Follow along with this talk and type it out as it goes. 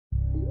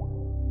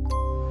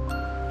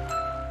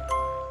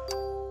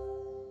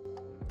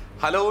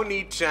Hello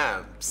NEET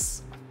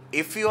champs!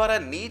 If you are a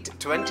NEET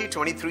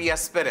 2023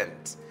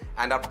 aspirant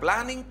and are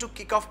planning to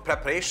kick off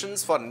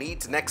preparations for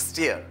NEET next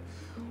year,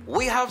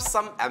 we have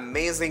some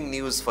amazing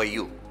news for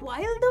you.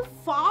 While the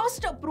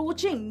fast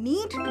approaching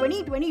NEET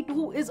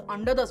 2022 is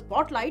under the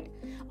spotlight,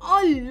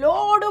 a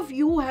lot of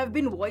you have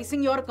been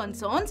voicing your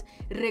concerns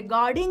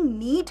regarding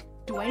NEET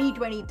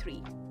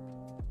 2023.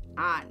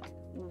 And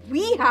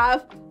we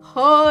have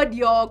heard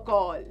your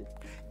call.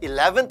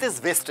 11th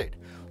is wasted.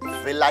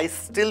 Will I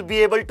still be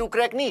able to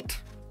crack NEET?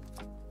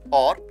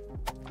 Or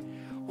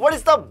what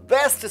is the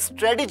best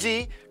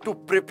strategy to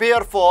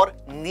prepare for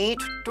NEET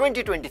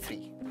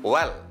 2023?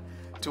 Well,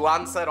 to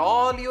answer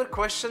all your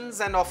questions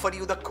and offer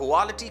you the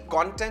quality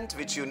content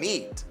which you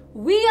need,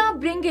 we are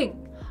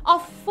bringing a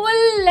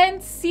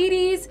full-length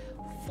series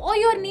for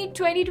your NEET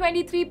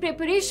 2023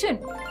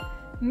 preparation.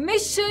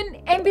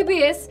 Mission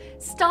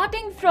MBBS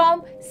starting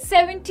from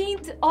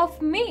 17th of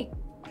May.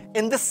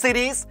 In this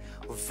series,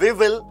 we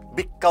will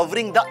be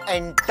covering the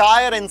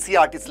entire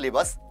NCERT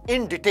syllabus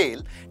in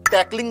detail,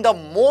 tackling the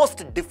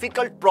most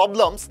difficult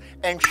problems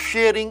and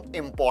sharing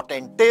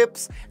important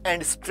tips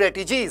and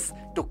strategies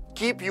to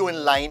keep you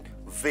in line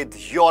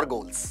with your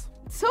goals.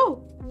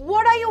 So,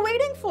 what are you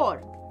waiting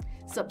for?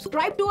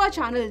 Subscribe to our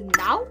channel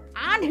now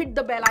and hit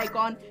the bell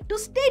icon to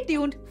stay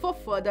tuned for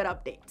further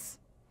updates.